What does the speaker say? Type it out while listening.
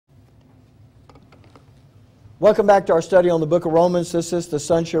Welcome back to our study on the book of Romans. This is the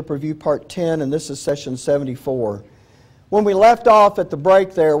Sonship Review Part 10, and this is session 74. When we left off at the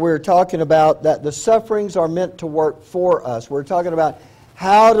break there, we were talking about that the sufferings are meant to work for us. We're talking about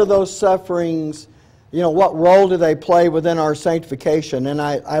how do those sufferings, what role do they play within our sanctification? And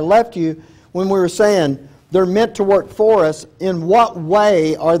I left you when we were saying they're meant to work for us. In what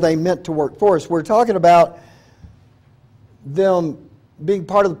way are they meant to work for us? We're talking about them being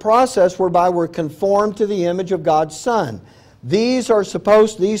part of the process whereby we're conformed to the image of God's Son. These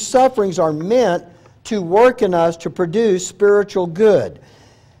sufferings are meant to work in us to produce spiritual good.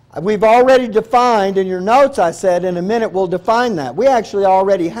 We've already defined, in your notes I said, in a minute we'll define that. We actually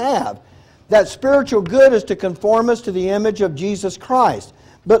already have. That spiritual good is to conform us to the image of Jesus Christ.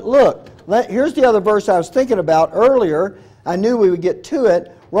 But look, here's the other verse I was thinking about earlier. I knew we would get to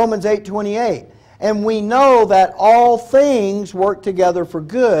it. Romans 8:28. And we know that all things work together for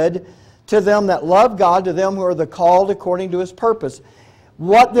good to them that love God, to them who are the called according to His purpose.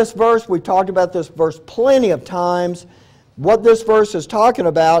 What this verse, we talked about this verse plenty of times. What this verse is talking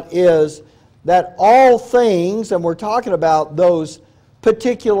about is that all things, and we're talking about those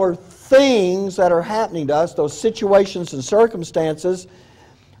particular things that are happening to us, those situations and circumstances,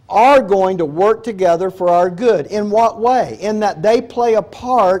 are going to work together for our good. In what way? In that they play a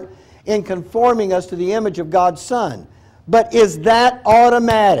part in conforming us to the image of God's Son. But is that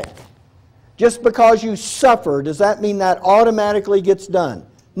automatic? Just because you suffer, does that mean that automatically gets done?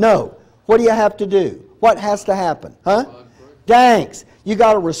 No. What do you have to do? What has to happen? Huh? Thanks. You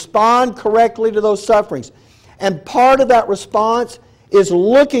got to respond correctly to those sufferings. And part of that response is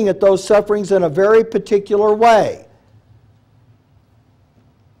looking at those sufferings in a very particular way.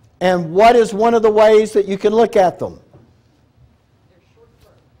 And what is one of the ways that you can look at them?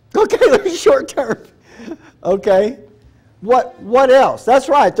 Okay, they're short term. Okay. What else? That's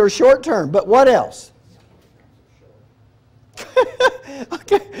right, they're short term, but what else?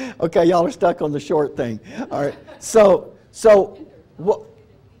 Okay, y'all are stuck on the short thing. All right.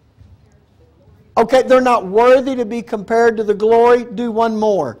 Okay, they're not worthy to be compared to the glory. Do one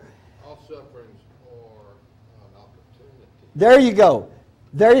more. All sufferings are an opportunity. There you go.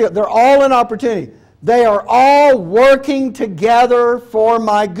 They're all an opportunity. They are all working together for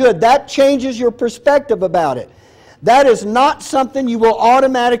my good. That changes your perspective about it. That is not something you will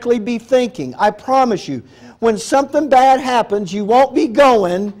automatically be thinking. I promise you. When something bad happens, you won't be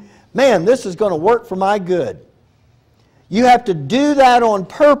going, man, this is going to work for my good. You have to do that on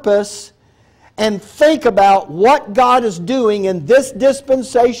purpose and think about what God is doing in this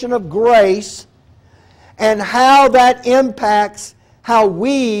dispensation of grace and how that impacts how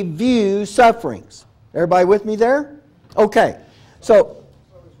we view sufferings. Everybody with me there? Okay. So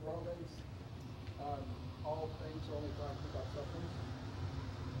is Romans all things only talking about sufferings?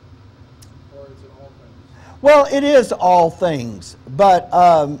 Or is it all things? well, it is all things, but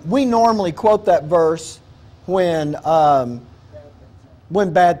we normally quote that verse when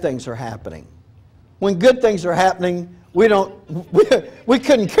bad things are happening. When good things are happening, we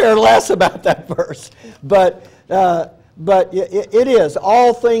couldn't care less about that verse. But it is.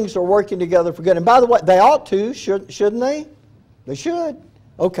 All things are working together for good. And by the way, they ought to, shouldn't they? They should.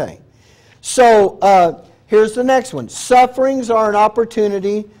 Okay. So here's the next one. Sufferings are an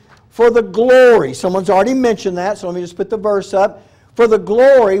opportunity for the glory. Someone's already mentioned that, so let me just put the verse up. For the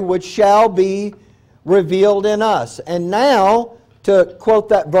glory which shall be revealed in us. And now, to quote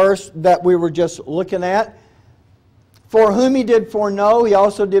that verse that we were just looking at, for whom He did foreknow, He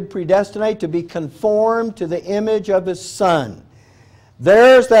also did predestinate to be conformed to the image of His Son.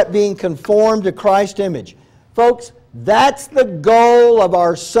 There's that being conformed to Christ's image. Folks, that's the goal of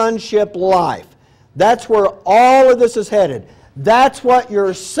our sonship life. That's where all of this is headed. That's what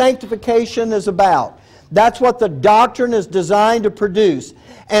your sanctification is about. That's what the doctrine is designed to produce.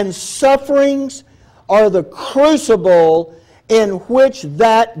 And sufferings are the crucible in which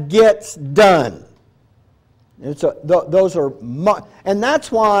that gets done. And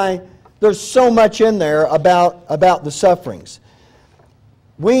that's why there's so much in there about the sufferings.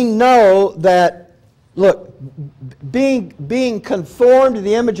 We know that, look, being conformed to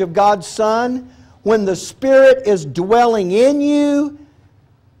the image of God's Son, when the Spirit is dwelling in you,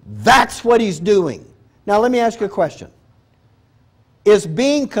 that's what He's doing. Now let me ask you a question. Is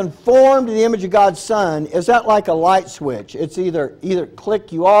being conformed to the image of God's Son, is that like a light switch? It's either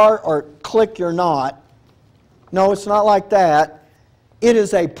click you are or click you're not. No, it's not like that. It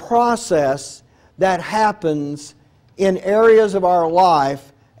is a process that happens in areas of our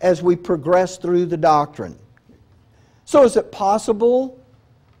life as we progress through the doctrine. So is it possible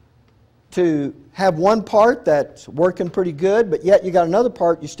to have one part that's working pretty good, but yet you got another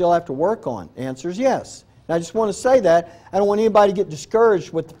part you still have to work on? The answer is yes. And I just want to say that. I don't want anybody to get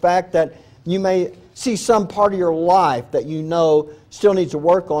discouraged with the fact that you may see some part of your life that you know still needs to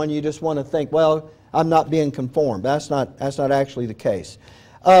work on. You just want to think, well, I'm not being conformed. That's not actually the case.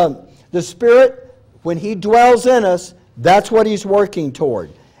 The Spirit, when He dwells in us, that's what He's working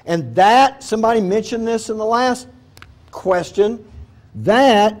toward. And that, somebody mentioned this in the last question,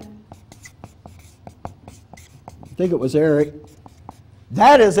 that, I think it was Eric,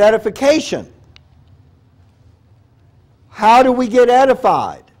 that is edification. How do we get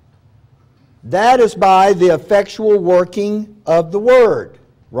edified? That is by the effectual working of the Word,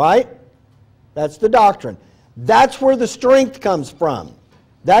 right? That's the doctrine. That's where the strength comes from.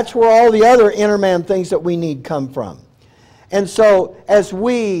 That's where all the other inner man things that we need come from. And so as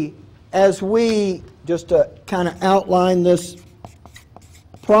we just to kind of outline this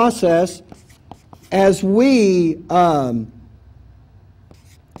process, as we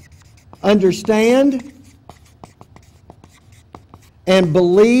understand and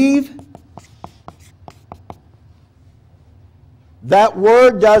believe, that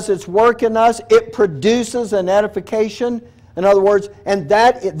Word does its work in us. It produces an edification. In other words, and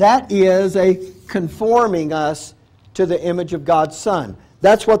that is a conforming us to the image of God's Son.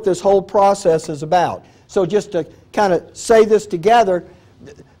 That's what this whole process is about. So just to kind of say this together,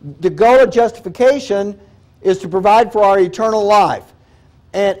 the goal of justification is to provide for our eternal life.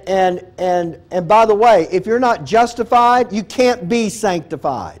 And by the way, if you're not justified, you can't be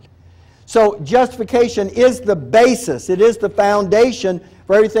sanctified. So justification is the basis. It is the foundation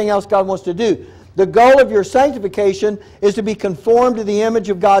for everything else God wants to do. The goal of your sanctification is to be conformed to the image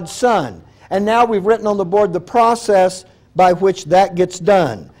of God's Son. And now we've written on the board the process by which that gets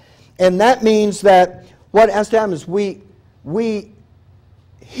done. And that means that what has to happen is we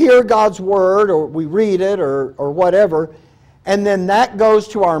hear God's Word, or we read it, or whatever, and then that goes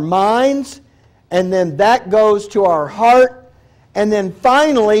to our minds, and then that goes to our heart, and then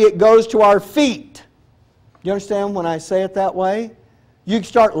finally it goes to our feet. You understand when I say it that way? You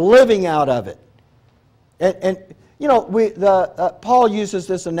start living out of it. And you know, Paul uses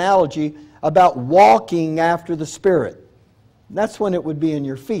this analogy about walking after the Spirit. That's when it would be in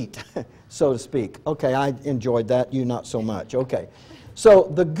your feet, so to speak. Okay, I enjoyed that. You not so much. Okay.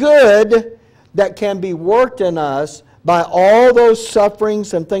 So the good that can be worked in us by all those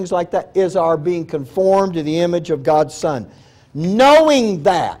sufferings and things like that is our being conformed to the image of God's Son. Knowing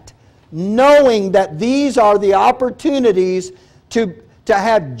that these are the opportunities to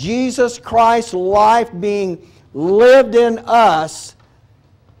have Jesus Christ's life being lived in us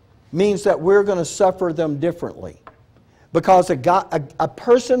means that we're going to suffer them differently. Because a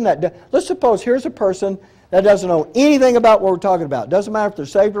person that, let's suppose here's a person that doesn't know anything about what we're talking about. Doesn't matter if they're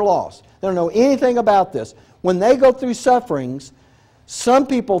saved or lost. They don't know anything about this. When they go through sufferings, some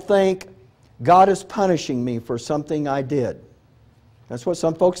people think God is punishing me for something I did. That's what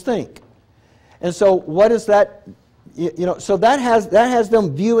some folks think. And so what is that? You know, so that has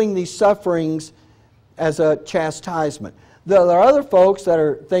them viewing these sufferings as a chastisement. There are other folks that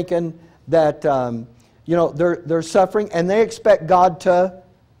are thinking that you know, they're suffering and they expect God to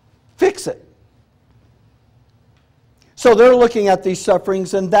fix it. So they're looking at these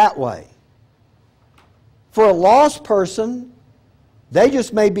sufferings in that way. For a lost person, they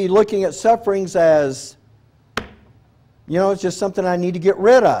just may be looking at sufferings as, you know, it's just something I need to get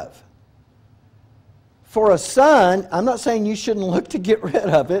rid of. For a son, I'm not saying you shouldn't look to get rid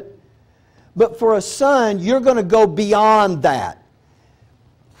of it, but for a son, you're going to go beyond that.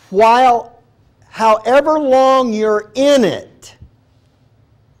 While, however long you're in it,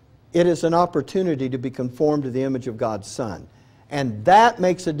 it is an opportunity to be conformed to the image of God's Son. And that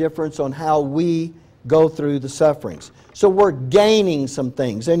makes a difference on how we go through the sufferings. So we're gaining some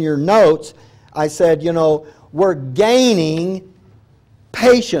things. In your notes, I said, you know, we're gaining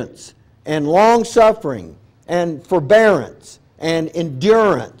patience and long-suffering and forbearance and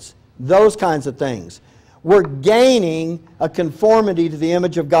endurance, those kinds of things. We're gaining a conformity to the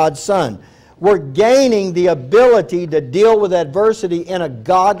image of God's Son. We're gaining the ability to deal with adversity in a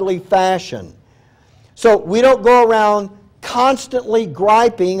godly fashion. So we don't go around constantly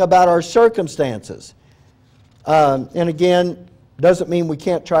griping about our circumstances. And again, doesn't mean we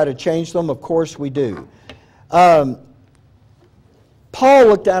can't try to change them. Of course we do. Paul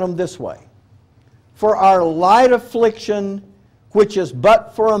looked at them this way. For our light affliction, which is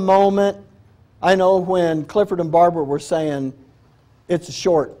but for a moment. I know when Clifford and Barbara were saying it's a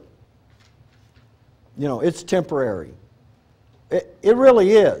short, you know, it's temporary. It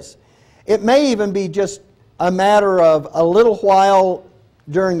really is. It may even be just a matter of a little while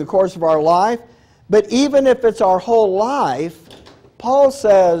during the course of our life, but even if it's our whole life, Paul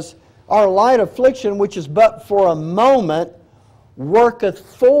says our light affliction, which is but for a moment,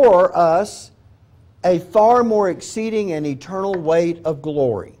 worketh for us a far more exceeding and eternal weight of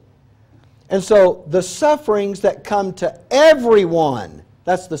glory. And so the sufferings that come to everyone,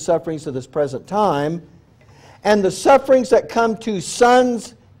 that's the sufferings of this present time, and the sufferings that come to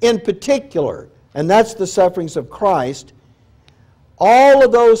sons in particular, and that's the sufferings of Christ, all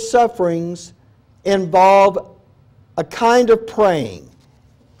of those sufferings involve a kind of praying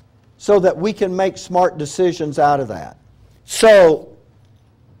so that we can make smart decisions out of that. So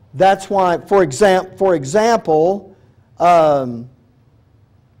that's why, for example, 1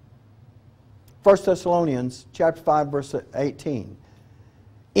 Thessalonians chapter 5, verse 18.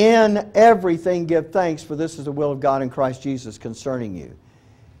 In everything give thanks, for this is the will of God in Christ Jesus concerning you.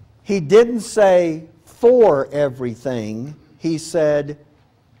 He didn't say for everything. He said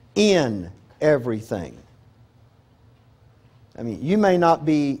in everything. I mean, you may not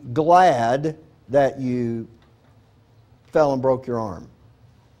be glad that you fell and broke your arm.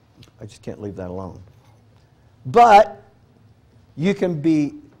 I just can't leave that alone. But you can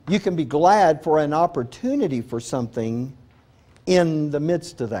be glad for an opportunity for something in the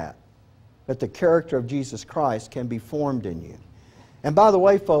midst of that. That the character of Jesus Christ can be formed in you. And by the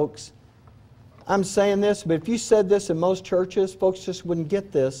way, folks, I'm saying this, but if you said this in most churches, folks just wouldn't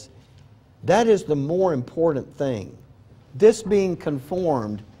get this. That is the more important thing. This being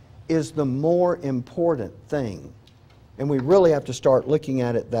conformed is the more important thing. And we really have to start looking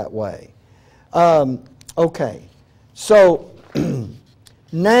at it that way. Okay, so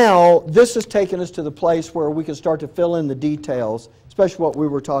now this has taken us to the place where we can start to fill in the details, especially what we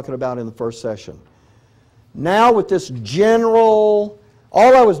were talking about in the first session. Now with this general,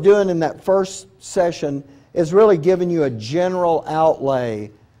 all I was doing in that first session is really giving you a general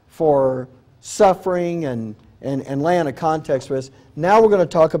outlay for suffering and laying a context for this. Now we're going to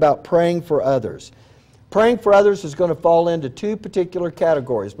talk about praying for others. Praying for others is going to fall into two particular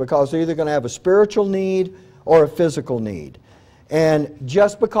categories because they're either going to have a spiritual need or a physical need. And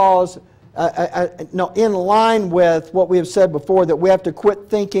just because, in line with what we have said before, that we have to quit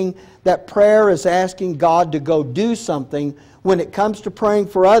thinking that prayer is asking God to go do something. When it comes to praying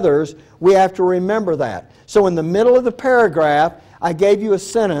for others, we have to remember that. So in the middle of the paragraph, I gave you a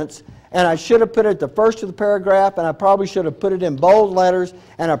sentence, and I should have put it at the first of the paragraph, and I probably should have put it in bold letters,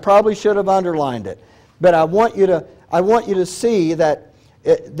 and I probably should have underlined it. But I want you to see that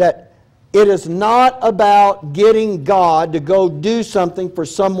it is not about getting God to go do something for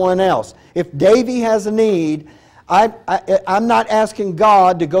someone else. If Davy has a need, I'm not asking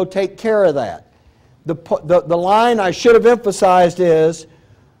God to go take care of that. The line I should have emphasized is,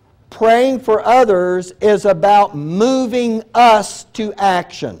 praying for others is about moving us to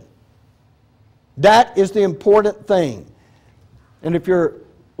action. That is the important thing. And if you're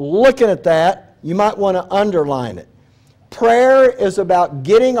looking at that, you might want to underline it. Prayer is about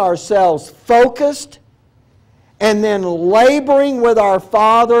getting ourselves focused and then laboring with our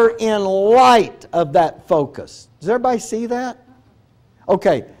Father in light of that focus. Does everybody see that?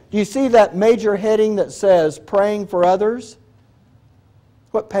 Okay, do you see that major heading that says praying for others?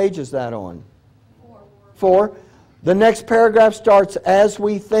 What page is that on? 4. The next paragraph starts, as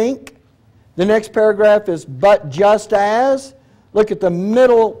we think. The next paragraph is, but just as. Look at the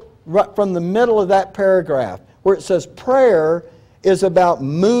middle, from the middle of that paragraph, where it says prayer is about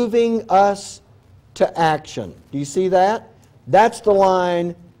moving us to action. Do you see that? That's the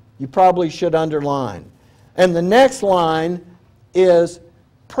line you probably should underline. And the next line is,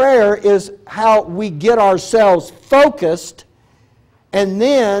 prayer is how we get ourselves focused and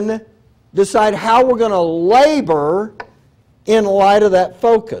then decide how we're going to labor in light of that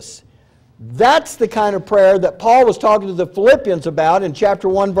focus. That's the kind of prayer that Paul was talking to the Philippians about in chapter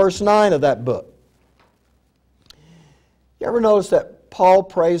 1, verse 9 of that book. You ever notice that Paul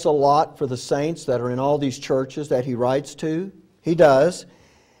prays a lot for the saints that are in all these churches that he writes to? He does.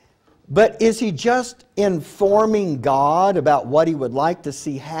 But is he just informing God about what he would like to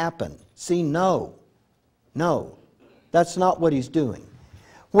see happen? See, no. No. That's not what he's doing.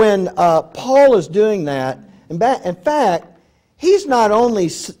 When Paul is doing that, in fact, he's not only...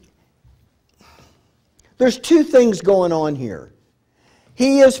 There's two things going on here.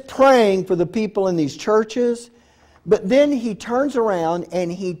 He is praying for the people in these churches, but then he turns around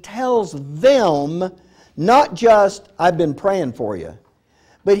and he tells them, not just, I've been praying for you,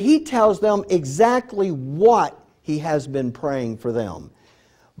 but he tells them exactly what he has been praying for them.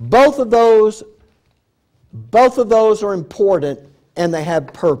 Both of those are important and they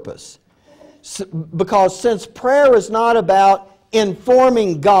have purpose. Because since prayer is not about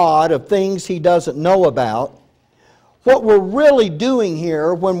informing God of things He doesn't know about, what we're really doing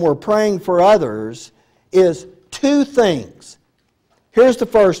here when we're praying for others is two things. Here's the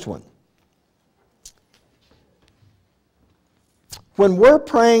first one. When we're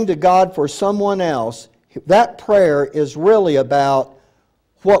praying to God for someone else, that prayer is really about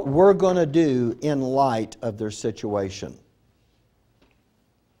what we're going to do in light of their situation.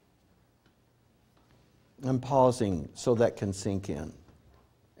 I'm pausing so that can sink in.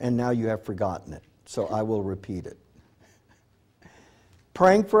 And now you have forgotten it, so I will repeat it.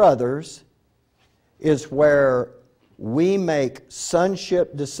 Praying for others is where we make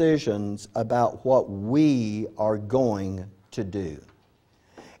sonship decisions about what we are going to do.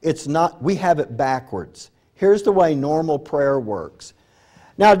 It's not, we have it backwards. Here's the way normal prayer works.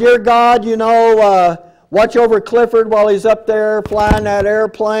 Now, dear God, you know, watch over Clifford while he's up there flying that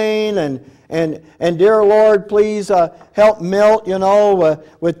airplane, and dear Lord, please help Milt, you know,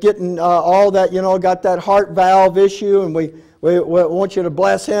 with getting all that, you know, got that heart valve issue, and we want you to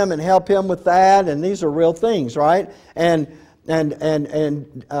bless him and help him with that, and these are real things, right? And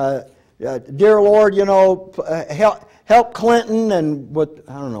dear Lord, you know, help Clinton and what,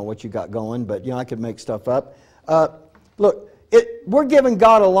 I don't know what you got going, but you know, I could make stuff up. Look, we're giving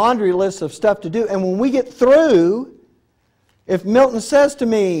God a laundry list of stuff to do, and when we get through, if Milton says to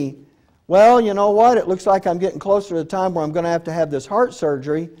me, well, you know what, it looks like I'm getting closer to the time where I'm going to have this heart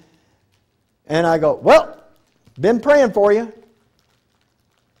surgery, and I go, well, been praying for you.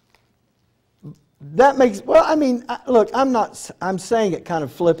 That makes, well, I mean, look, I'm saying it kind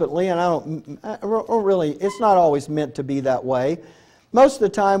of flippantly, and I don't really, it's not always meant to be that way. Most of the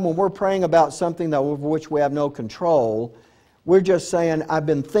time when we're praying about something over which we have no control, we're just saying, I've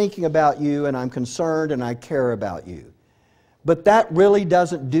been thinking about you, and I'm concerned, and I care about you. But that really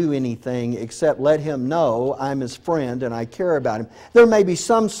doesn't do anything except let him know I'm his friend and I care about him. There may be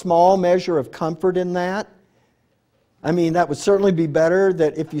some small measure of comfort in that. I mean, that would certainly be better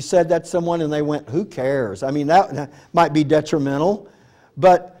that if you said that to someone and they went, who cares? I mean, that might be detrimental.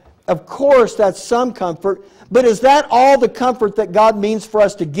 But, of course, that's some comfort. But is that all the comfort that God means for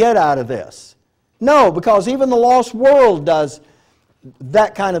us to get out of this? No, because even the lost world does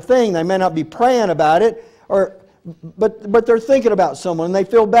that kind of thing. They may not be praying about it, but they're thinking about someone and they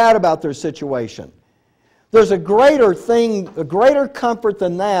feel bad about their situation. There's a greater thing, a greater comfort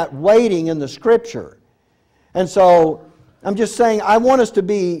than that waiting in the Scripture. And so I'm just saying I want us to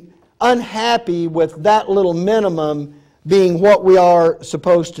be unhappy with that little minimum being what we are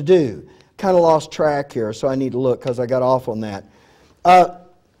supposed to do. Kind of lost track here, so I need to look because I got off on that.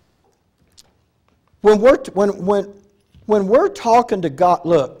 When we're talking to God,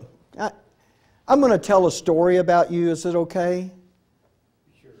 look, I'm going to tell a story about you. Is it okay?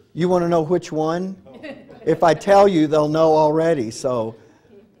 Sure. You want to know which one? Oh. If I tell you, they'll know already. So,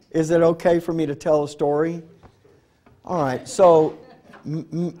 is it okay for me to tell a story? All right. So,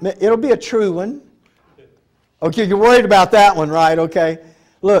 it'll be a true one. Okay, you're worried about that one, right? Okay.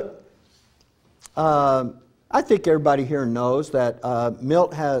 Look, I think everybody here knows that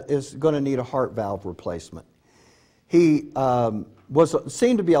Milt is going to need a heart valve replacement. He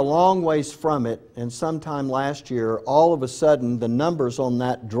seemed to be a long ways from it, and sometime last year, all of a sudden, the numbers on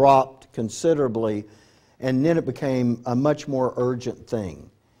that dropped considerably, and then it became a much more urgent thing.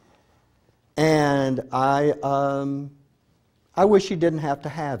 And I wish he didn't have to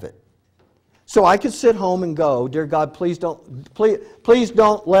have it. So I could sit home and go, dear God, please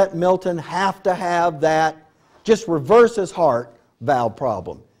don't let Milton have to have that. Just reverse his heart valve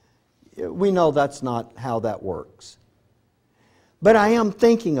problem. We know that's not how that works. But I am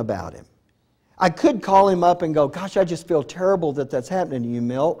thinking about him. I could call him up and go, gosh, I just feel terrible that that's happening to you,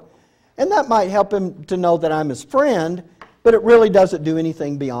 Milt. And that might help him to know that I'm his friend, but it really doesn't do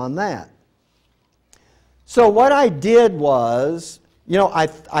anything beyond that. So what I did was, you know, I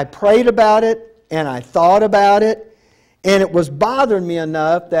prayed about it and I thought about it, and it was bothering me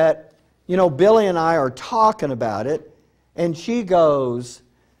enough that, you know, Billy and I are talking about it, and she goes,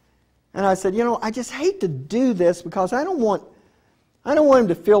 and I said, you know, I just hate to do this because I don't want him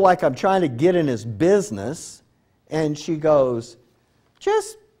to feel like I'm trying to get in his business. And she goes,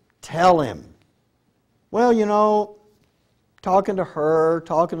 just tell him. Well, you know, talking to her,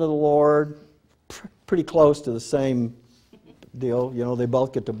 talking to the Lord, pretty close to the same deal. You know, they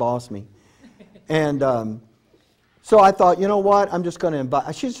both get to boss me. And so I thought, you know what, I'm just going to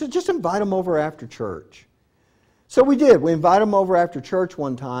invite, she said, just invite him over after church. So we did. We invited him over after church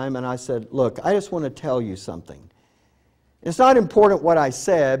one time, and I said, look, I just want to tell you something. It's not important what I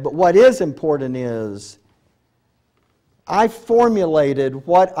said, but what is important is I formulated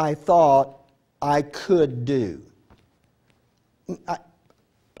what I thought I could do.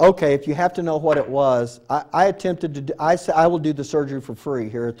 okay, if you have to know what it was, I attempted to do, I said, I will do the surgery for free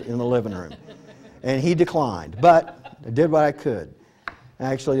here in the living room. And he declined, but I did what I could.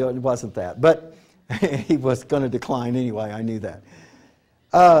 Actually, it wasn't that, but he was going to decline anyway, I knew that.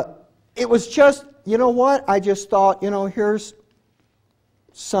 It was just, you know what, I just thought, here's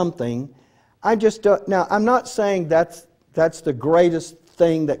something. I just don't, now I'm not saying that's the greatest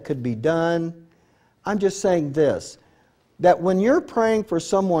thing that could be done. I'm just saying this, that when you're praying for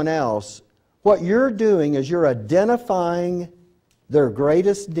someone else, what you're doing is you're identifying their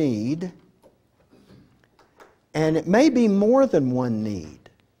greatest need, and it may be more than one need,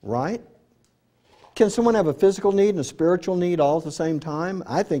 right? Can someone have a physical need and a spiritual need all at the same time?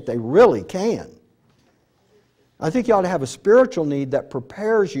 I think they really can. I think you ought to have a spiritual need that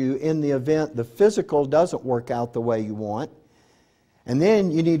prepares you in the event the physical doesn't work out the way you want. And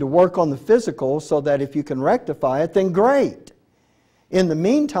then you need to work on the physical so that if you can rectify it, then great. In the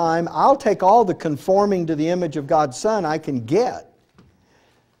meantime, I'll take all the conforming to the image of God's Son I can get.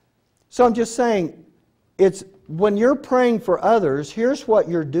 So I'm just saying, it's when you're praying for others, here's what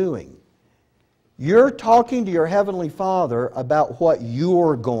you're doing. You're talking to your Heavenly Father about what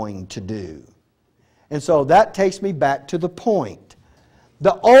you're going to do. And so that takes me back to the point.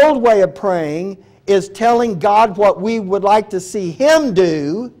 The old way of praying is telling God what we would like to see Him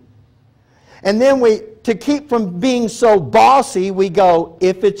do. And then to keep from being so bossy, we go,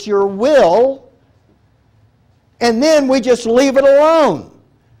 if it's your will. And then we just leave it alone.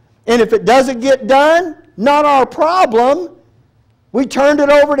 And if it doesn't get done, not our problem. We turned it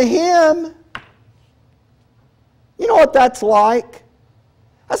over to Him. You know what that's like?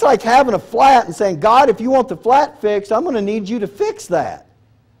 That's like having a flat and saying, God, if you want the flat fixed, I'm going to need you to fix that.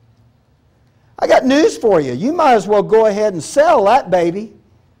 I got news for you. You might as well go ahead and sell that baby,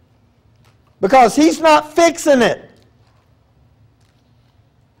 because He's not fixing it.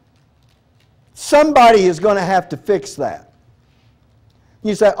 Somebody is going to have to fix that.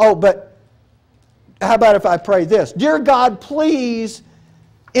 You say, oh, but how about if I pray this? Dear God, please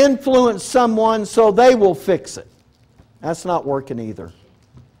influence someone so they will fix it. That's not working either.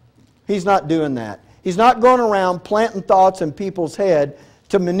 He's not doing that. He's not going around planting thoughts in people's head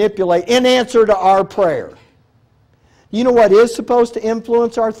to manipulate in answer to our prayer. You know what is supposed to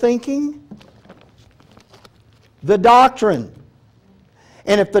influence our thinking? The doctrine.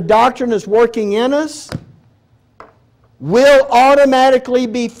 And if the doctrine is working in us, we'll automatically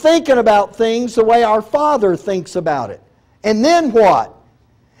be thinking about things the way our Father thinks about it. And then what?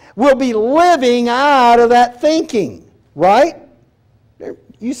 We'll be living out of that thinking, right?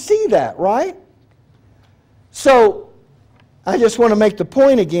 You see that, right? So, I just want to make the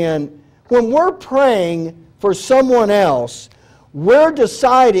point again. When we're praying for someone else, we're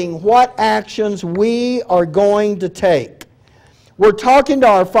deciding what actions we are going to take. We're talking to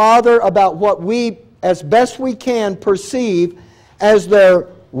our Father about what we, as best we can, perceive as their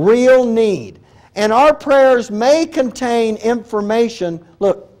real need. And our prayers may contain information.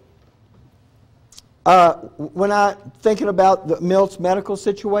 Look, when I'm thinking about the Milt's medical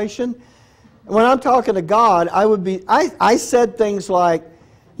situation, when I'm talking to God, I said things like,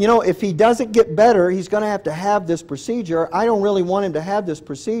 if he doesn't get better, he's going to have this procedure. I don't really want him to have this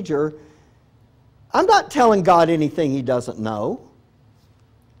procedure. I'm not telling God anything He doesn't know.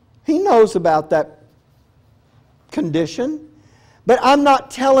 He knows about that condition. But I'm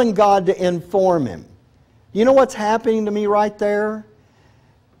not telling God to inform Him. You know what's happening to me right there?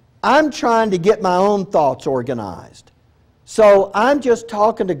 I'm trying to get my own thoughts organized. So I'm just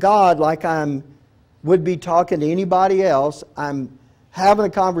talking to God like would be talking to anybody else. I'm having a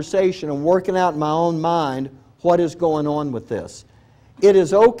conversation and working out in my own mind what is going on with this. It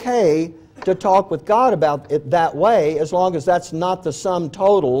is okay to talk with God about it that way, as long as that's not the sum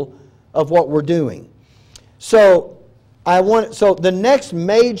total of what we're doing. So the next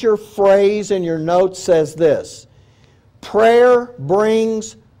major phrase in your notes says this: prayer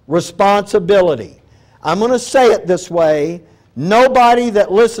brings responsibility. I'm going to say it this way. Nobody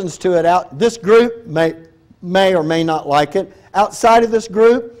that listens to it this group may or may not like it. Outside of this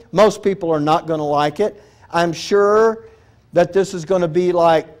group, most people are not going to like it. I'm sure that this is going to be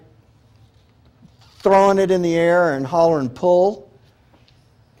like throwing it in the air and hollering pull.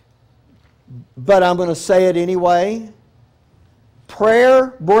 But I'm going to say it anyway.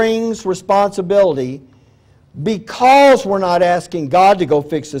 Prayer brings responsibility because we're not asking God to go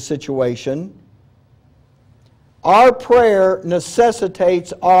fix the situation. Our prayer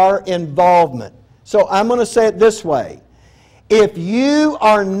necessitates our involvement. So I'm going to say it this way. If you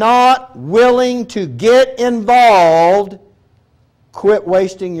are not willing to get involved, quit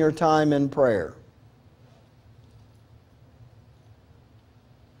wasting your time in prayer.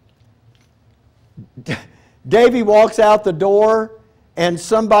 Davy walks out the door and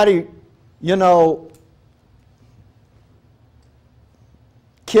somebody,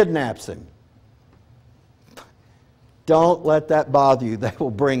 kidnaps him. Don't let that bother you. They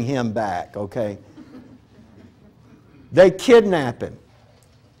will bring him back, okay? They kidnap him.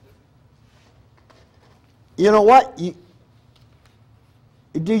 You know what? Do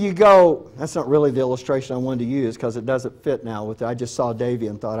you go, that's not really the illustration I wanted to use because it doesn't fit now with it. I just saw Davy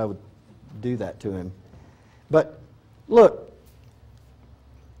and thought I would do that to him. But look,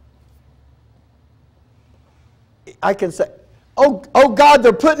 I can say, oh God,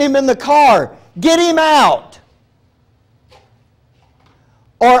 they're putting him in the car. Get him out.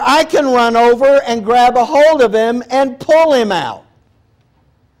 Or I can run over and grab a hold of him and pull him out.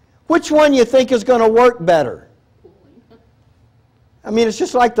 Which one you think is going to work better? I mean, it's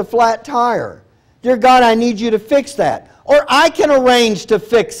just like the flat tire. Dear God, I need you to fix that. Or I can arrange to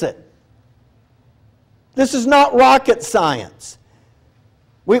fix it. This is not rocket science.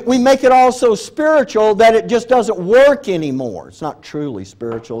 We make it all so spiritual that it just doesn't work anymore. It's not truly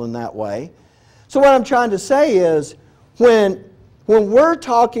spiritual in that way. So what I'm trying to say is, when we're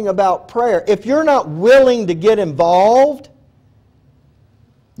talking about prayer, if you're not willing to get involved,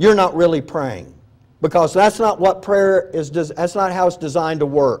 you're not really praying. Because that's not what prayer is, that's not how it's designed to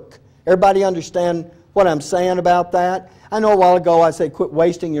work. Everybody understand what I'm saying about that? I know a while ago I said quit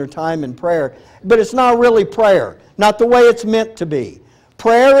wasting your time in prayer, but it's not really prayer. Not the way it's meant to be.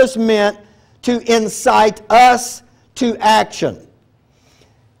 Prayer is meant to incite us to action.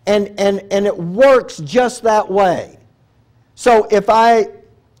 And it works just that way. So if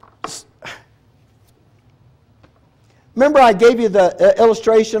remember I gave you the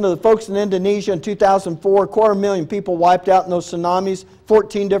illustration of the folks in Indonesia in 2004, 250,000 people wiped out in those tsunamis,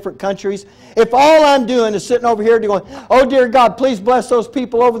 14 different countries. If all I'm doing is sitting over here going, oh dear God, please bless those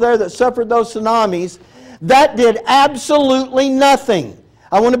people over there that suffered those tsunamis, that did absolutely nothing.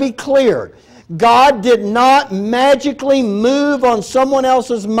 I want to be clear. God did not magically move on someone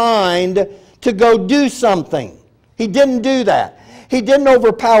else's mind to go do something. He didn't do that. He didn't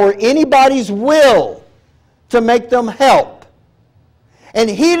overpower anybody's will to make them help. And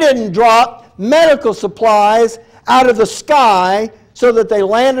He didn't drop medical supplies out of the sky so that they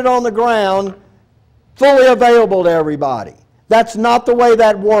landed on the ground fully available to everybody. That's not the way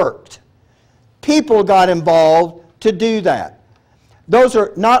that worked. People got involved to do that.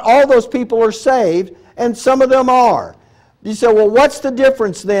 Not all those people are saved, and some of them are. You say, well, what's the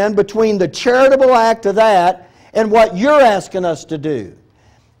difference then between the charitable act of that and what you're asking us to do?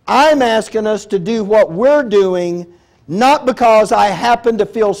 I'm asking us to do what we're doing not because I happen to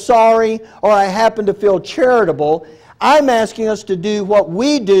feel sorry or I happen to feel charitable. I'm asking us to do what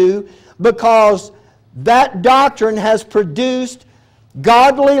we do because that doctrine has produced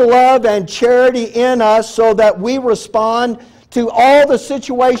godly love and charity in us so that we respond to all the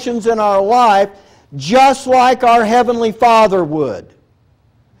situations in our life just like our Heavenly Father would.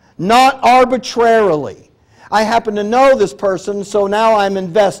 Not arbitrarily. I happen to know this person, so now I'm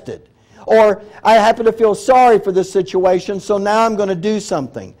invested. Or I happen to feel sorry for this situation, so now I'm going to do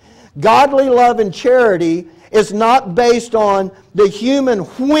something. Godly love and charity is not based on the human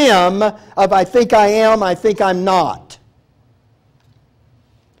whim of I think I am, I think I'm not.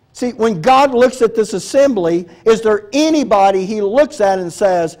 See, when God looks at this assembly, is there anybody He looks at and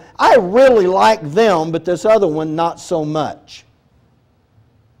says, I really like them, but this other one not so much?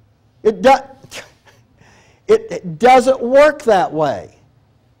 It doesn't work that way.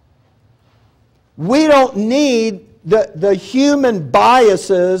 We don't need the human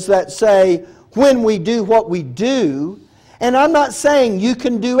biases that say when we do what we do, and I'm not saying you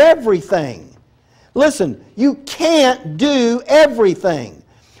can do everything. Listen, you can't do everything.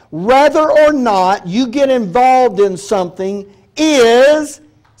 Whether or not you get involved in something is,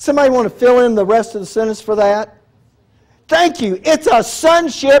 somebody want to fill in the rest of the sentence for that? Thank you. It's a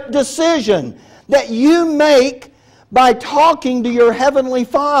sonship decision that you make by talking to your Heavenly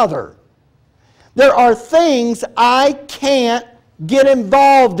Father. There are things I can't get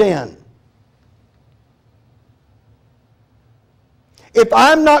involved in. If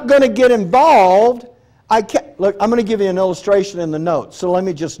I'm not going to get involved, I can't. Look, I'm going to give you an illustration in the notes, so let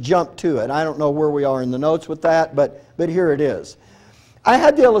me just jump to it. I don't know where we are in the notes with that, but here it is. I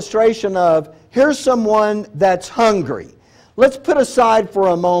had the illustration of, here's someone that's hungry. Let's put aside for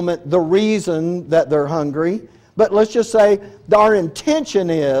a moment the reason that they're hungry, but let's just say our intention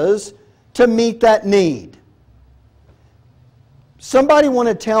is to meet that need. Somebody want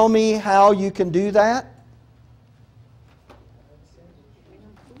to tell me how you can do that?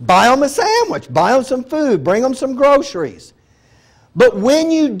 Buy them a sandwich, buy them some food, bring them some groceries. But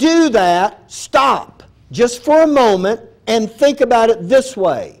when you do that, stop just for a moment and think about it this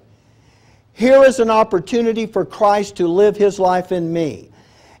way. Here is an opportunity for Christ to live His life in me.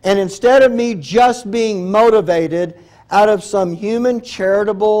 And instead of me just being motivated out of some human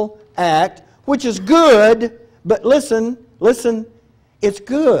charitable act, which is good, but listen, it's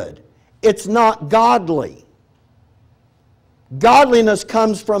good. It's not godly. Godliness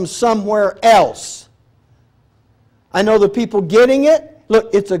comes from somewhere else. I know the people getting it.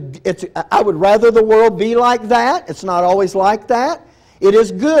 Look, I would rather the world be like that. It's not always like that. It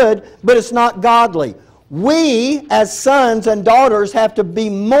is good, but it's not godly. We, as sons and daughters, have to be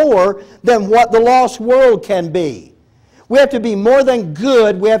more than what the lost world can be. We have to be more than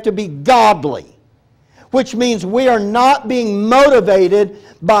good. We have to be godly, which means we are not being motivated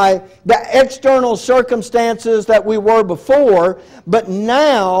by the external circumstances that we were before, but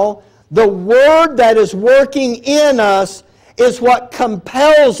now the Word that is working in us is what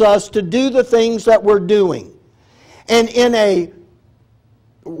compels us to do the things that we're doing. And in a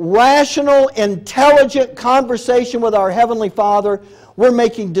rational, intelligent conversation with our Heavenly Father, we're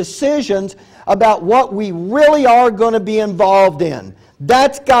making decisions about what we really are going to be involved in.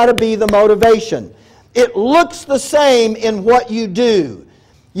 That's got to be the motivation. It looks the same in what you do.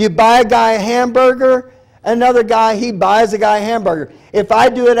 You buy a guy a hamburger, another guy, he buys a guy a hamburger. If I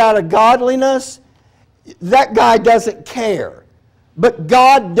do it out of godliness, that guy doesn't care. But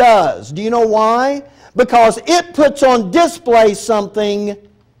God does. Do you know why? Because it puts on display something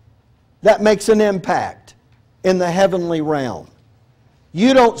that makes an impact in the heavenly realm.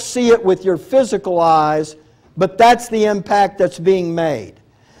 You don't see it with your physical eyes, but that's the impact that's being made.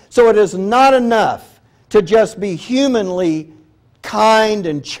 So it is not enough to just be humanly kind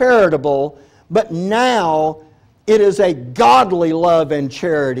and charitable, but now it is a godly love and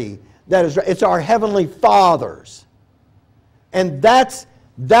charity. It's our Heavenly Father's. And that's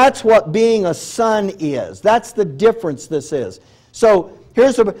what being a son is. That's the difference this is. So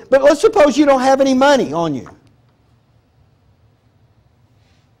but let's suppose you don't have any money on you.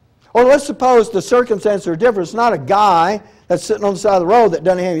 Or let's suppose the circumstances are different. It's not a guy that's sitting on the side of the road that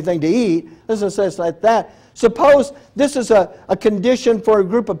doesn't have anything to eat. Let's just say it's like that. Suppose this is a condition for a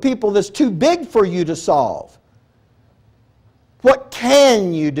group of people that's too big for you to solve. What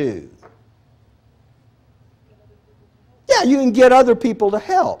can you do? Yeah, you can get other people to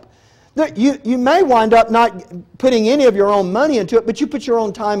help. You may wind up not putting any of your own money into it, but you put your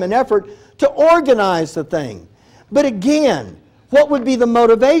own time and effort to organize the thing. But again, what would be the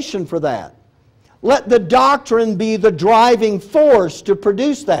motivation for that? Let the doctrine be the driving force to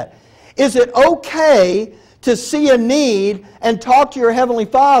produce that. Is it okay to see a need and talk to your Heavenly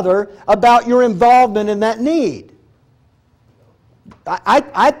Father about your involvement in that need?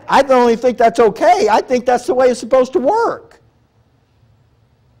 I don't only think that's okay. I think that's the way it's supposed to work.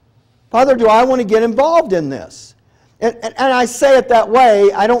 Father, do I want to get involved in this? And I say it that way.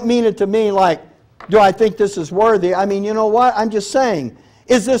 I don't mean it to mean like, do I think this is worthy? I mean, you know what? I'm just saying,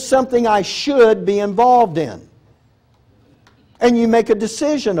 is this something I should be involved in? And you make a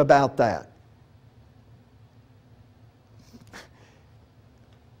decision about that.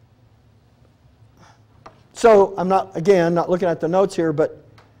 So I'm not looking at the notes here, but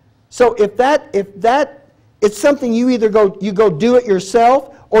so if it's something you either go do it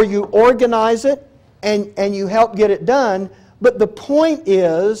yourself or you organize it and you help get it done. But the point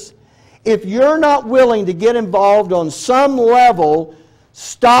is, if you're not willing to get involved on some level,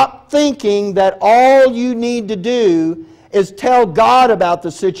 stop thinking that all you need to do is tell God about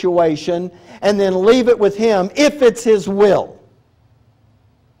the situation and then leave it with Him if it's His will.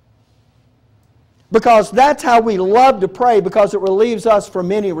 Because that's how we love to pray, because it relieves us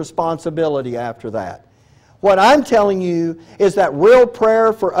from any responsibility after that. What I'm telling you is that real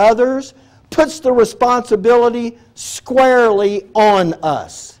prayer for others puts the responsibility squarely on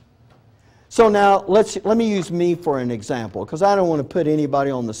us. So now, let me use me for an example, because I don't want to put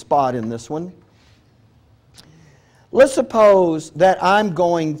anybody on the spot in this one. Let's suppose that I'm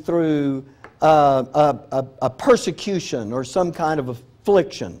going through a persecution or some kind of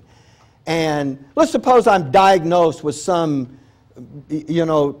affliction. And let's suppose I'm diagnosed with some,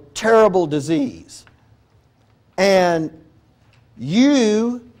 terrible disease. And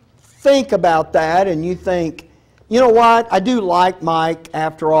you think about that and you think, you know what, I do like Mike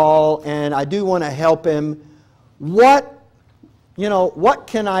after all, and I do want to help him. What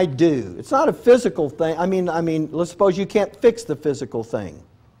can I do? It's not a physical thing. I mean, let's suppose you can't fix the physical thing.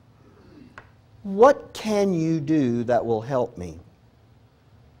 What can you do that will help me?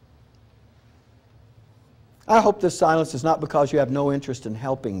 I hope this silence is not because you have no interest in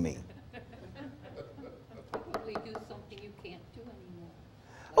helping me. Probably do something you can't do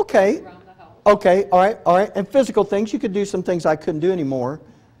Okay. around the house. Okay, all right. And physical things, you could do some things I couldn't do anymore.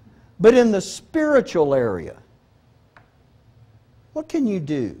 But in the spiritual area, what can you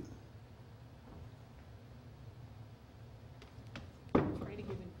do? Try to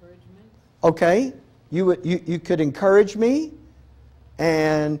give encouragement. Okay, you could encourage me,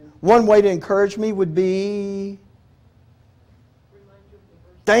 and one way to encourage me would be,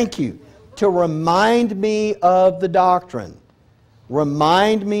 thank you, to remind me of the doctrine.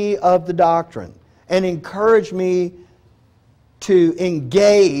 Remind me of the doctrine, and encourage me to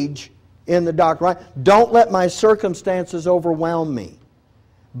engage in the doctrine. Right? Don't let my circumstances overwhelm me,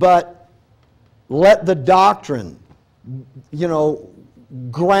 but let the doctrine,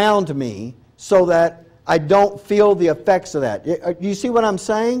 ground me so that I don't feel the effects of that. You see what I'm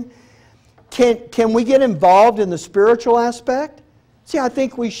saying? Can we get involved in the spiritual aspect? See, I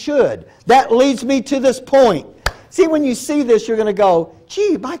think we should. That leads me to this point. See, when you see this, you're going to go,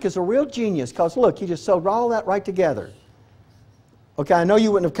 gee, Mike is a real genius, because look, he just sewed all that right together. Okay, I know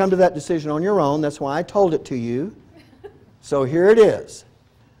you wouldn't have come to that decision on your own. That's why I told it to you. So here it is.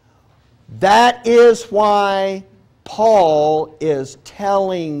 That is why Paul is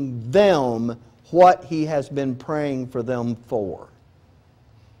telling them what he has been praying for them for.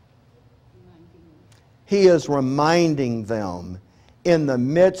 He is reminding them in the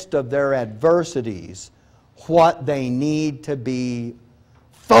midst of their adversities what they need to be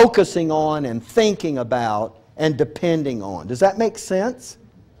focusing on and thinking about and depending on. Does that make sense?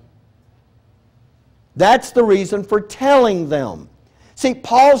 That's the reason for telling them. See,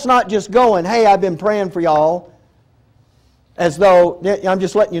 Paul's not just going, hey, I've been praying for y'all, as though I'm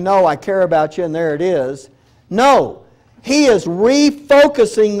just letting you know I care about you and there it is. No, he is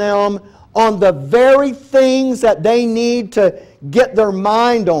refocusing them on the very things that they need to get their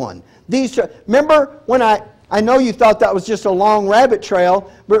mind on. Remember when I know you thought that was just a long rabbit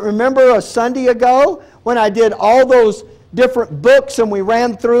trail, but remember a Sunday ago when I did all those different books and we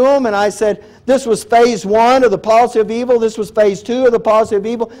ran through them and I said this was phase 1 of the policy of evil, this was phase 2 of the policy of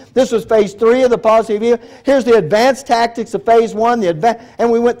evil, this was phase 3 of the policy of evil, here's the advanced tactics of phase 1,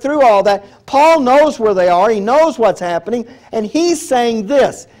 and we went through all that. Paul knows where they are, he knows what's happening, and he's saying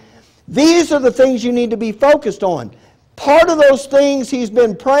this. These are the things you need to be focused on. Part of those things he's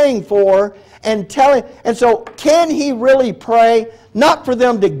been praying for and telling. And so can he really pray, not for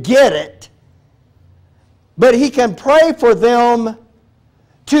them to get it, but he can pray for them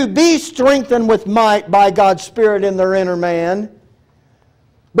to be strengthened with might by God's Spirit in their inner man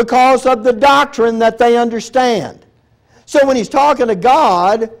because of the doctrine that they understand. So when he's talking to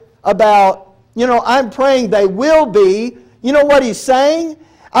God about, I'm praying they will be, you know what he's saying?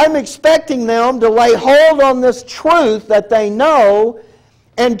 I'm expecting them to lay hold on this truth that they know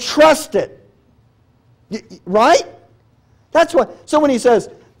and trust it. Right? That's what. So when he says,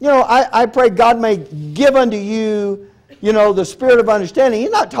 I pray God may give unto you, the spirit of understanding.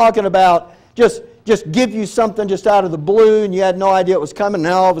 He's not talking about just give you something just out of the blue and you had no idea it was coming and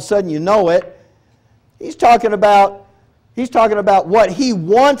now all of a sudden you know it. He's talking about what he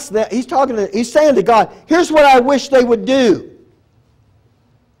wants them. He's saying to God, here's what I wish they would do.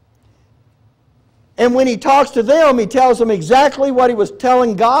 And when he talks to them, he tells them exactly what he was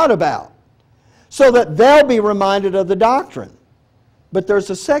telling God about, so that they'll be reminded of the doctrine. But there's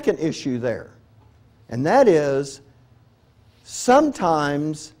a second issue there, and that is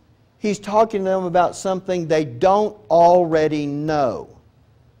sometimes he's talking to them about something they don't already know.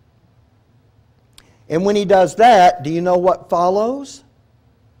 And when he does that, do you know what follows?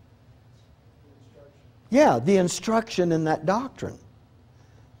 Yeah, the instruction in that doctrine.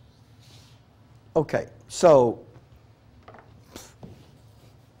 Okay, so if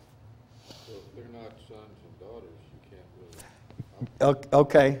they're not sons and daughters, you can't really.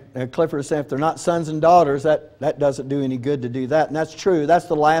 okay, and Clifford is saying if they're not sons and daughters, that doesn't do any good to do that. And that's true. That's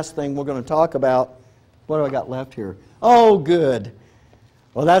the last thing we're going to talk about. What do I got left here? Oh, good.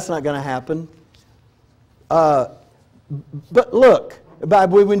 Well, that's not going to happen. But look,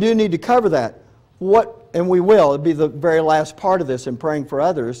 we do need to cover that. And we will. It'll be the very last part of this in praying for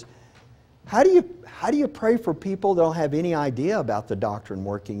others. How do you pray for people that don't have any idea about the doctrine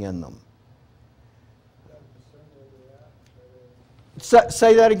working in them?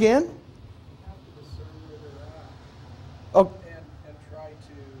 Say that again? You have to discern where they're at Oh, and try to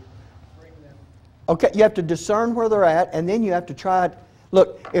bring them. okay, you have to discern where they're at, and then you have to try it.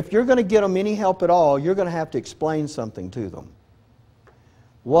 Look, if you're going to get them any help at all, you're going to have to explain something to them.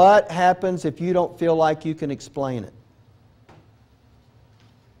 What happens if you don't feel like you can explain it?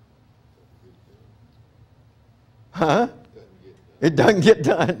 Huh? It doesn't get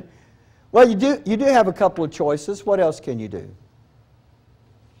done. Well, you do have a couple of choices. What else can you do?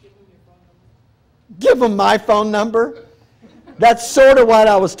 Give Give them my phone number. That's sort of what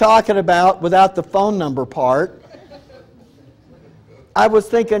I was talking about without the phone number part. I was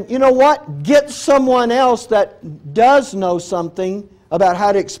thinking, you know what? Get someone else that does know something about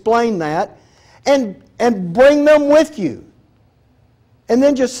how to explain that and bring them with you. And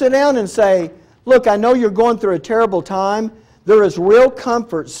then just sit down and say, look, I know you're going through a terrible time. There is real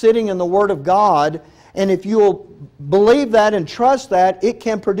comfort sitting in the Word of God. And if you'll believe that and trust that, it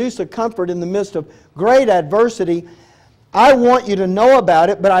can produce a comfort in the midst of great adversity. I want you to know about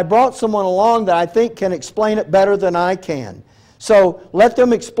it, but I brought someone along that I think can explain it better than I can. So let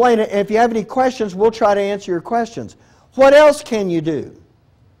them explain it. And if you have any questions, we'll try to answer your questions. What else can you do? If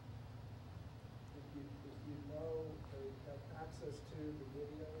you know they have access to the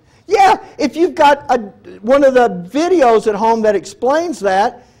videos. Yeah, if you've got one of the videos at home that explains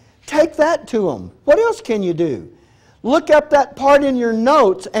that, take that to them. What else can you do? Look up that part in your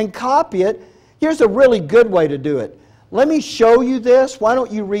notes and copy it. Here's a really good way to do it. Let me show you this. Why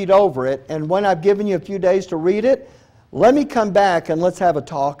don't you read over it? And when I've given you a few days to read it, let me come back and let's have a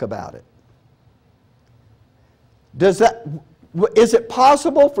talk about it. Is it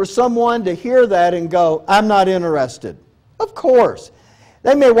possible for someone to hear that and go, I'm not interested? Of course.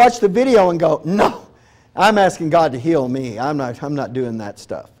 They may watch the video and go, no, I'm asking God to heal me. I'm not doing that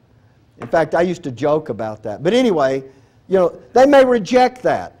stuff. In fact, I used to joke about that. But anyway, you know, they may reject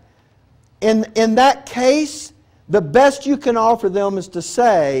that. In that case, the best you can offer them is to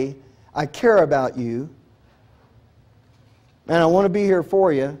say, I care about you, and I want to be here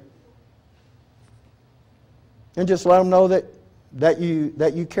for you. And just let them know that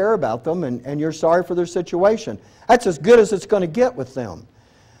you care about them and you're sorry for their situation. That's as good as it's going to get with them.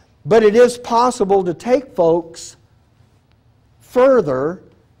 But it is possible to take folks further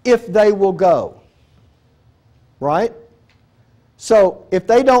if they will go. Right? So if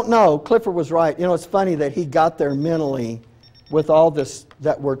they don't know, Clifford was right. You know, it's funny that he got there mentally with all this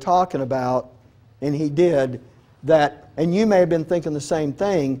that we're talking about, and he did that. And you may have been thinking the same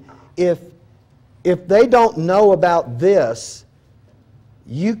thing. If they don't know about this,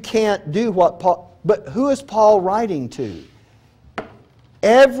 you can't do what Paul... But who is Paul writing to?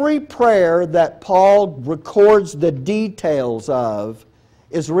 Every prayer that Paul records the details of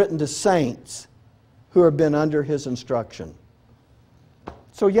is written to saints who have been under his instruction.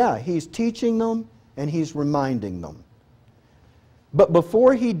 So yeah, he's teaching them and he's reminding them. But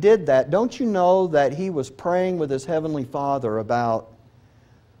before he did that, don't you know that he was praying with his Heavenly Father about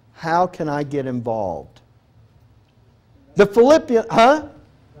how can I get involved? The Philippians, huh?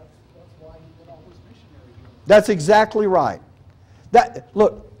 That's why he did all those missionary jobs. That's exactly right.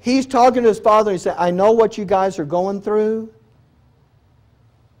 Look, he's talking to his father and he said, I know what you guys are going through.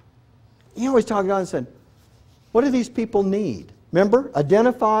 He always talking on and said, what do these people need? Remember,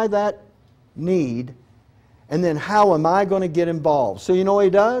 identify that need, and then how am I going to get involved? So you know what he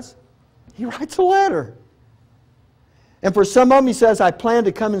does? He writes a letter. And for some of them he says, I plan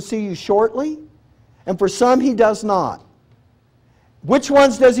to come and see you shortly. And for some he does not. Which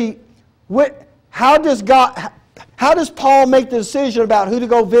ones does he... How does Paul make the decision about who to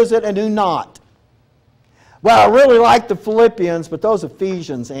go visit and who not? Well, I really like the Philippians, but those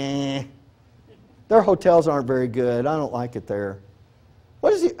Ephesians, their hotels aren't very good. I don't like it there.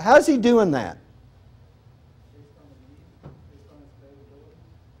 How's he doing that?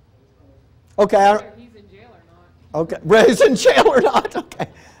 Okay. Whether he's in jail or not. Okay. Whether he's in jail or not. Okay.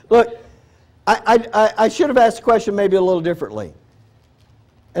 Look, I should have asked the question maybe a little differently.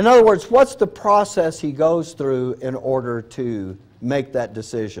 In other words, what's the process he goes through in order to make that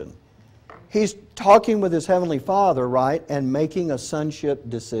decision? He's talking with his Heavenly Father, right, and making a sonship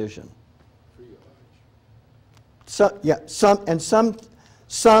decision. So, yeah, some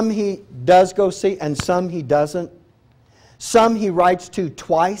he does go see, and some he doesn't. Some he writes to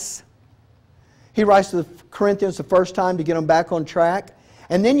twice. He writes to the Corinthians the first time to get them back on track.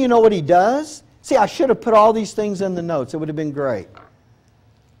 And then you know what he does? See, I should have put all these things in the notes. It would have been great.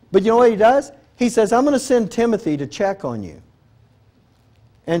 But you know what he does? He says, I'm going to send Timothy to check on you.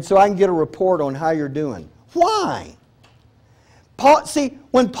 And so I can get a report on how you're doing. Why? See,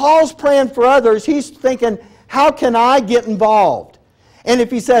 when Paul's praying for others, he's thinking, how can I get involved? And if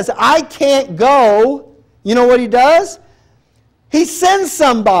he says, I can't go, you know what he does? He sends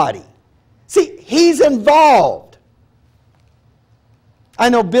somebody. See, he's involved. I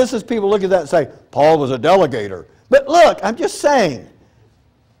know business people look at that and say, Paul was a delegator. But look, I'm just saying,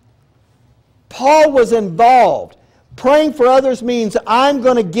 Paul was involved. Praying for others means I'm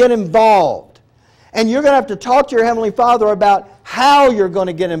going to get involved. And you're going to have to talk to your Heavenly Father about how you're going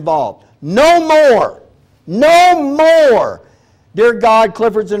to get involved. No more. No more Dear God,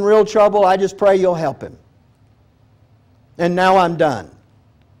 Clifford's in real trouble. I just pray you'll help him. And now I'm done.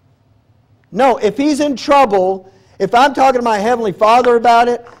 No, if he's in trouble, if I'm talking to my Heavenly Father about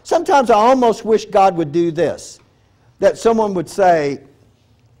it, sometimes I almost wish God would do this. That someone would say,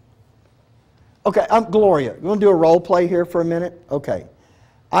 okay, Gloria, you want to do a role play here for a minute? Okay.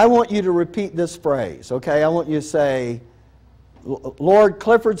 I want you to repeat this phrase, okay? I want you to say, Lord,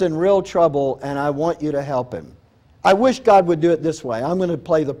 Clifford's in real trouble and I want you to help him. I wish God would do it this way. I'm going to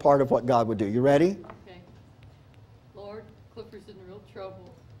play the part of what God would do. You ready? Okay. Lord, Clifford's in real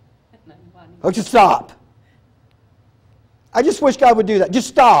trouble. Oh, just stop. I just wish God would do that. Just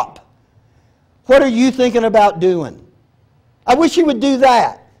stop. What are you thinking about doing? I wish He would do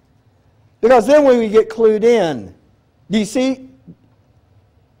that. Because then when we get clued in, do you see?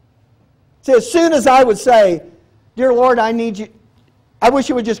 See, as soon as I would say, Dear Lord, I need you, I wish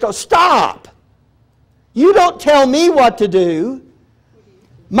you would just go, stop. You don't tell me what to do.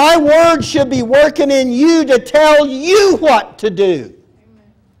 My word should be working in you to tell you what to do.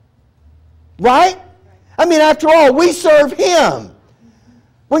 Right? I mean, after all, we serve Him.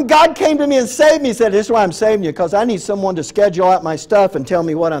 When God came to me and saved me, He said, this is why I'm saving you, because I need someone to schedule out my stuff and tell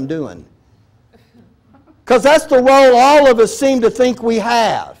me what I'm doing. Because that's the role all of us seem to think we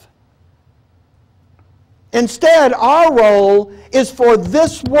have. Instead, our role is for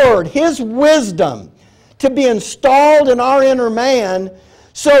this Word, His wisdom, to be installed in our inner man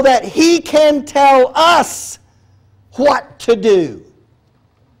so that He can tell us what to do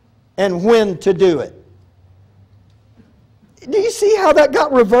and when to do it. Do you see how that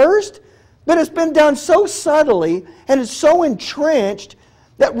got reversed? But it's been done so subtly and it's so entrenched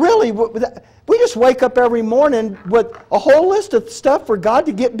that really we just wake up every morning with a whole list of stuff for God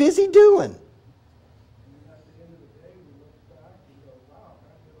to get busy doing.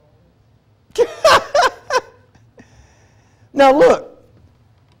 Now look,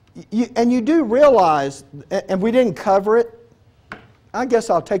 you do realize, and we didn't cover it, I guess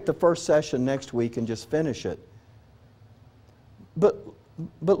I'll take the first session next week and just finish it. But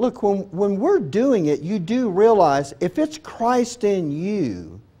look, when we're doing it, you do realize if it's Christ in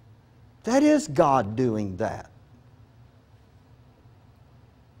you, that is God doing that.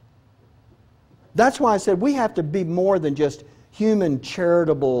 That's why I said we have to be more than just human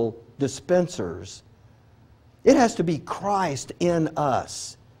charitable dispensers. It has to be Christ in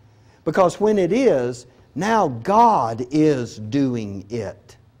us. Because when it is, now God is doing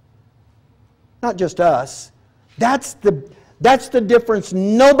it. Not just us. That's the difference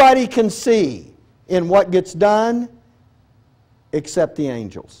nobody can see in what gets done except the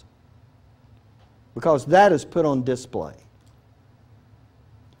angels. Because that is put on display.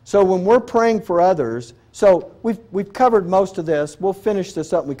 So when we're praying for others, so we've covered most of this. We'll finish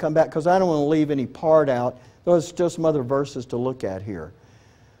this up when we come back because I don't want to leave any part out. There's still some other verses to look at here.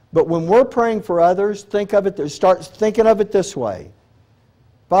 But when we're praying for others, start thinking of it this way.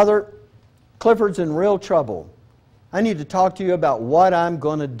 Father, Clifford's in real trouble. I need to talk to you about what I'm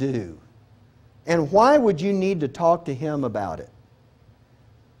going to do. And why would you need to talk to him about it?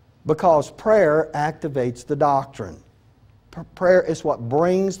 Because prayer activates the doctrine. Prayer is what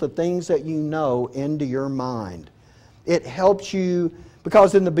brings the things that you know into your mind. It helps you,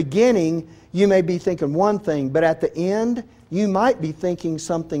 because in the beginning you may be thinking one thing, but at the end you might be thinking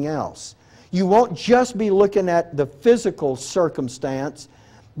something else. You won't just be looking at the physical circumstance,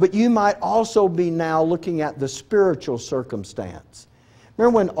 but you might also be now looking at the spiritual circumstance.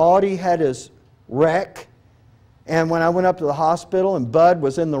 Remember when Audie had his wreck? And when I went up to the hospital and Bud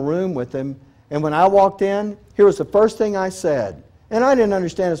was in the room with him, and when I walked in, here was the first thing I said. And I didn't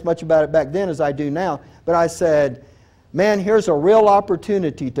understand as much about it back then as I do now, but I said, man, here's a real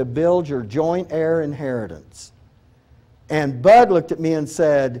opportunity to build your joint heir inheritance. And Bud looked at me and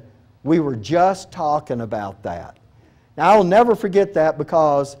said, we were just talking about that. Now, I'll never forget that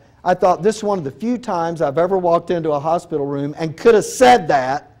because I thought this is one of the few times I've ever walked into a hospital room and could have said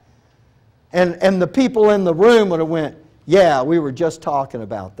that, and the people in the room would have went, yeah, we were just talking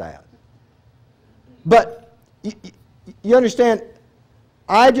about that. But you understand,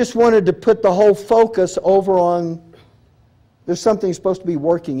 I just wanted to put the whole focus over on there's something supposed to be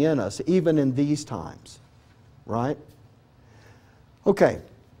working in us, even in these times. Right? Okay.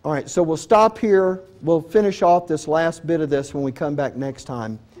 All right, so we'll stop here. We'll finish off this last bit of this when we come back next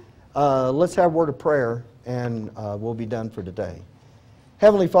time. Let's have a word of prayer, and we'll be done for today.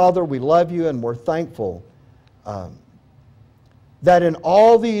 Heavenly Father, we love you, and we're thankful that in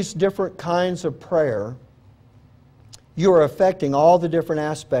all these different kinds of prayer, you are affecting all the different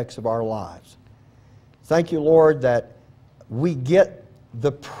aspects of our lives. Thank you, Lord, that we get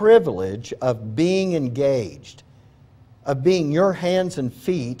the privilege of being engaged of being your hands and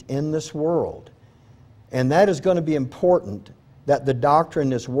feet in this world. And that is going to be important, that the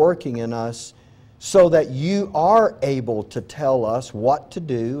doctrine is working in us so that you are able to tell us what to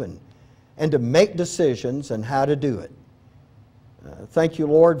do and to make decisions and how to do it. Thank you,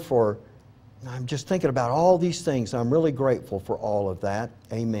 Lord, for... I'm just thinking about all these things. I'm really grateful for all of that.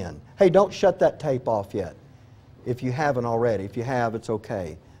 Amen. Hey, don't shut that tape off yet, if you haven't already. If you have, it's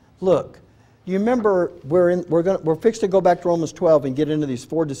okay. Look, you remember we're fixed to go back to Romans 12 and get into these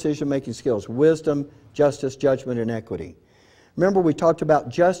 4 decision-making skills: wisdom, justice, judgment, and equity. Remember, we talked about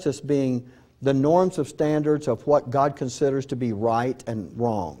justice being the norms of standards of what God considers to be right and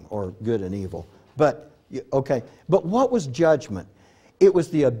wrong, or good and evil. But what was judgment? It was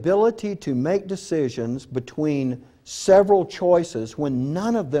the ability to make decisions between several choices when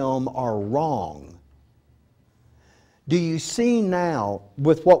none of them are wrong. Do you see now,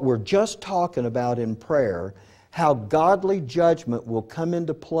 with what we're just talking about in prayer, how godly judgment will come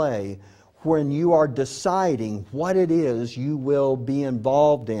into play when you are deciding what it is you will be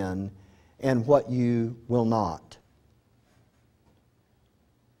involved in and what you will not?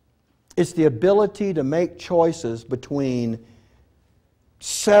 It's the ability to make choices between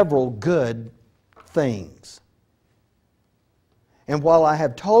several good things. And while I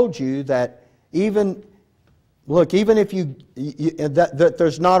have told you that even if that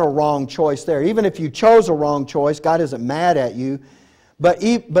there's not a wrong choice there, even if you chose a wrong choice, God isn't mad at you. But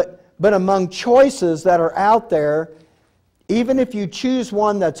among choices that are out there, even if you choose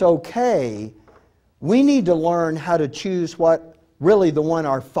one that's okay, we need to learn how to choose what really the one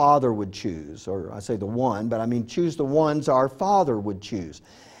our Father would choose. Or I say the one, but I mean choose the ones our Father would choose.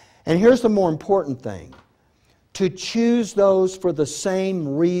 And here's the more important thing: to choose those for the same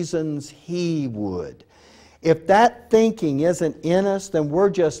reasons He would. If that thinking isn't in us, then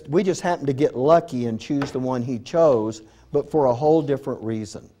we just happen to get lucky and choose the one He chose, but for a whole different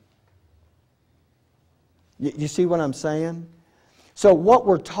reason. You see what I'm saying? So what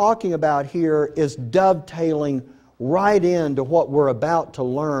we're talking about here is dovetailing right into what we're about to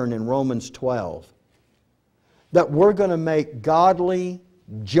learn in Romans 12. That we're going to make godly,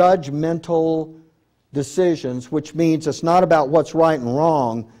 judgmental decisions, which means it's not about what's right and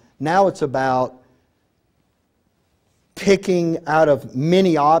wrong. Now it's about picking out of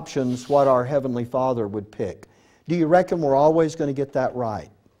many options what our Heavenly Father would pick. Do you reckon we're always going to get that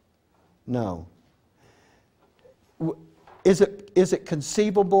right? No. Is it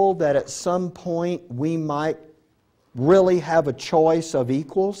conceivable that at some point we might really have a choice of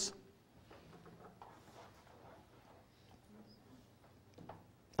equals?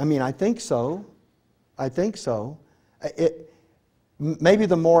 I mean, I think so. I think so. Maybe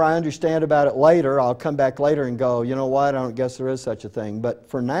the more I understand about it later, I'll come back later and go, you know what, I don't guess there is such a thing. But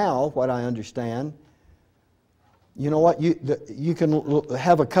for now, what I understand, you know what, you can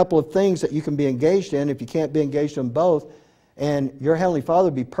have a couple of things that you can be engaged in if you can't be engaged in both, and your Heavenly Father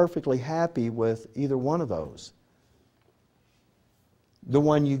would be perfectly happy with either one of those. The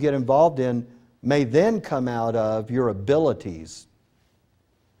one you get involved in may then come out of your abilities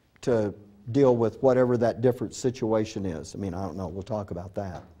to deal with whatever that different situation is. I mean, I don't know. We'll talk about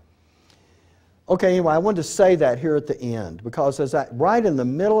that. Okay, anyway, I wanted to say that here at the end, because right in the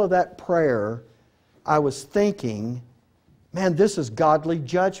middle of that prayer, I was thinking, man, this is godly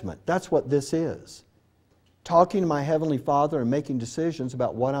judgment. That's what this is. Talking to my Heavenly Father and making decisions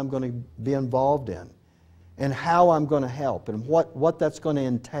about what I'm going to be involved in, and how I'm going to help, and what that's going to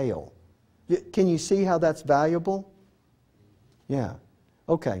entail. Can you see how that's valuable? Yeah.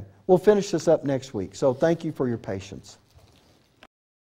 Okay. We'll finish this up next week. So thank you for your patience.